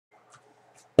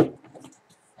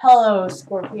Hello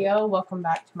Scorpio, welcome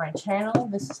back to my channel.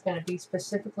 This is going to be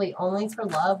specifically only for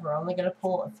love. We're only going to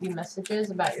pull a few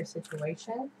messages about your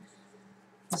situation.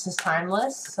 This is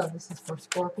timeless, so this is for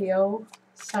Scorpio,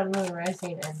 Sun, Moon,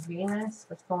 Rising, and Venus.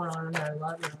 What's going on in their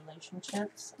love and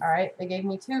relationships. Alright, they gave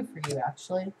me two for you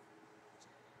actually.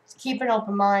 Just keep an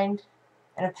open mind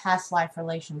and a past life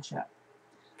relationship.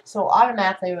 So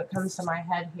automatically what comes to my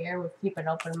head here with keep an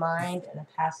open mind and a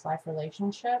past life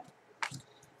relationship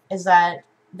is that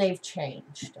they've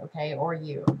changed, okay, or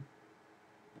you.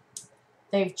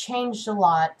 They've changed a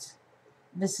lot.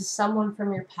 This is someone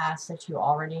from your past that you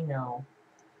already know.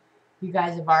 You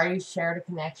guys have already shared a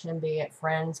connection, be it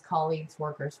friends, colleagues,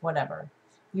 workers, whatever.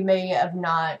 You may have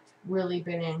not really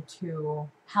been into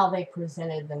how they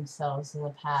presented themselves in the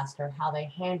past or how they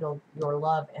handled your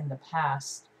love in the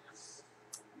past.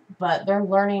 But they're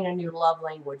learning a new love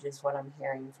language is what I'm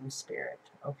hearing from Spirit,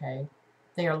 okay?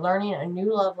 They are learning a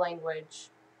new love language.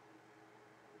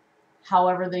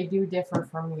 However, they do differ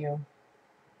from you.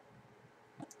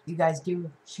 You guys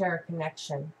do share a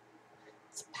connection.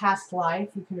 It's past life.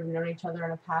 You could have known each other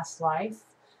in a past life.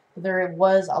 But there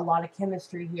was a lot of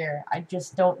chemistry here. I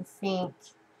just don't think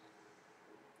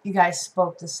you guys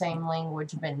spoke the same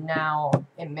language, but now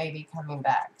it may be coming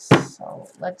back. So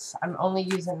I'm only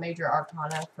using major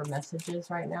arcana for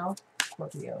messages right now.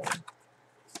 Scorpio,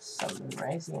 Sun, Moon,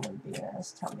 Rising, and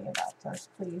Venus. Tell me about this,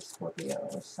 please.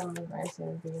 Scorpio, Sun, Moon, Rising,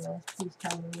 and Venus. Please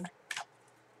tell me.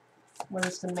 What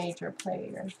is the major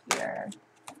player here?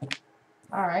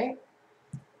 Alright.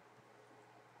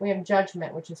 We have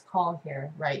Judgment, which is call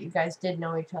here, right? You guys did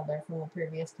know each other from the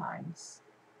previous times.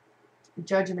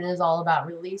 Judgment is all about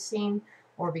releasing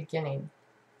or beginning.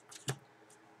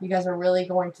 You guys are really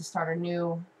going to start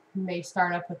you may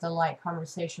start up with a light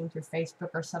conversation through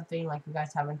Facebook or something, like you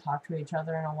guys haven't talked to each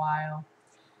other in a while.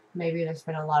 Maybe there's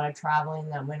been a lot of traveling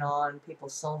that went on, people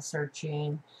soul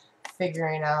searching,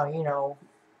 figuring out, you know,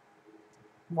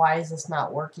 why is this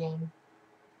not working?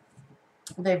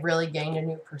 They've really gained a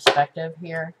new perspective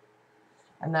here,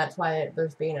 and that's why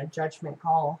there's being a judgment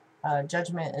call.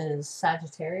 Judgment is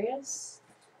Sagittarius.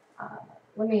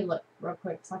 Let me look real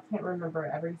quick, because I can't remember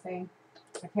everything.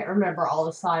 I can't remember all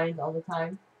the signs all the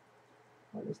time.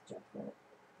 What is Judgment?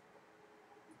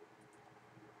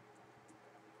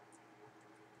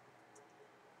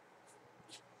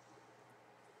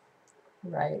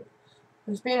 Right.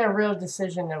 There's been a real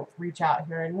decision to reach out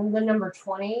here. And then the number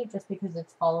 20, just because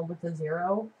it's followed with a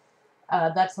 0,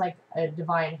 that's like a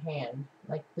divine hand,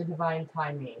 like the divine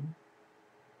timing.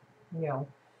 You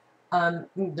know,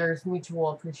 there's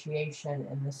mutual appreciation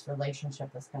in this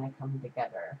relationship that's going to come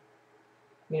together.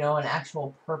 You know, an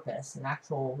actual purpose, an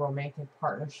actual romantic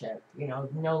partnership. You know,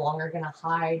 no longer going to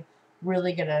hide,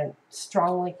 really going to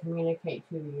strongly communicate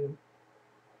to you.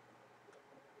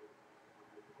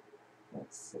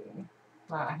 Let's see.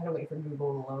 I had to wait for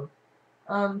Google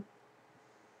to load.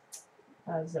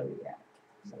 Zodiac.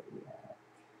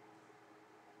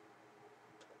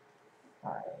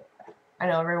 Alright. I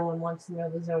know everyone wants to know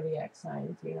the zodiac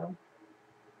signs, you know.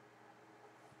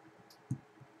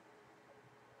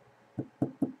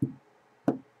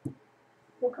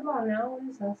 Well, come on now. What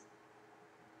is this?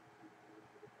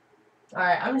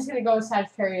 Alright, I'm just gonna go with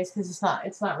Sagittarius because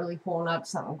it's not really pulling up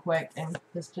something quick, and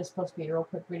this is just supposed to be a real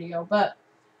quick video, but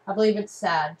I believe it's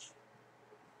Sag.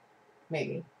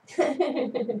 Maybe.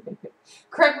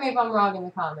 Correct me if I'm wrong in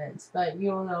the comments, but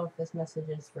you'll know if this message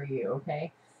is for you,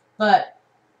 okay? But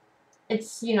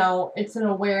it's, you know, it's an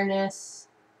awareness.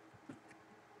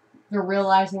 They're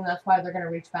realizing that's why they're going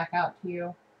to reach back out to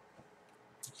you.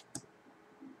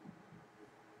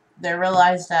 They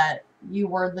realize that you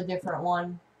were the different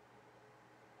one.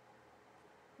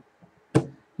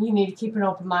 You need to keep an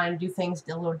open mind, do things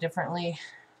a little differently,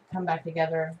 come back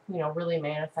together, you know, really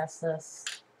manifest this.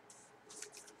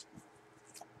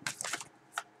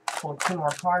 Pull 2 more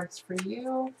cards for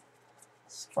you.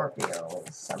 Scorpio,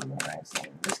 Sun, Moon,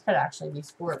 Rising. This could actually be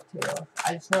Scorp too.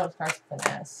 I just know it starts with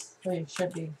an S. So you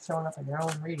should be showing up in your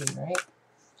own reading,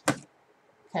 right?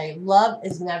 Okay, love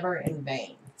is never in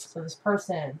vain. So this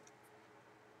person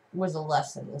was a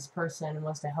lesson. This person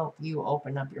was to help you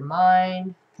open up your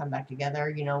mind, come back together.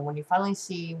 You know, when you finally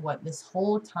see what this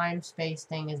whole time-space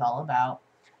thing is all about,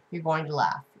 you're going to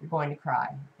laugh, you're going to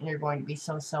cry, and you're going to be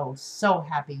so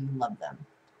happy you love them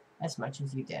as much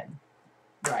as you did.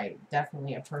 Right,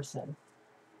 definitely a person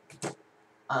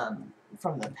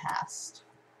from the past,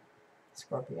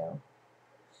 Scorpio.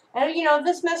 And, you know, if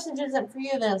this message isn't for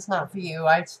you, then it's not for you.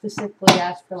 I specifically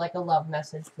asked for, like, a love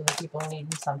message for the people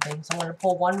needing something. So I'm going to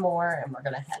pull one more, and we're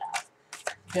going to head out.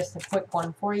 Just a quick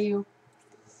one for you.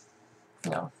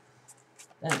 No.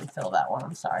 Didn't fill that one.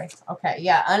 I'm sorry. Okay,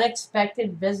 yeah,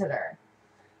 unexpected visitor.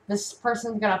 This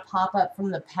person's going to pop up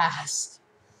from the past.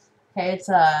 Okay, it's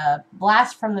a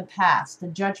blast from the past, a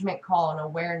judgment call, an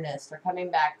awareness. They're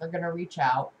coming back. They're going to reach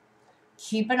out.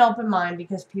 Keep an open mind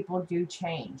because people do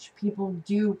change. People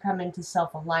do come into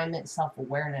self-alignment,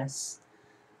 self-awareness.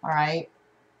 All right?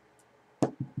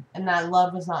 And that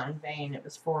love was not in vain. It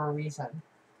was for a reason.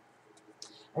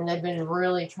 And they've been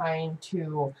really trying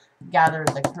to gather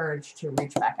the courage to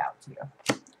reach back out to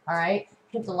you. All right?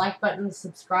 Hit the like button,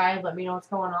 subscribe, let me know what's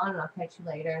going on, and I'll catch you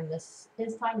later. And this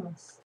is Timeless.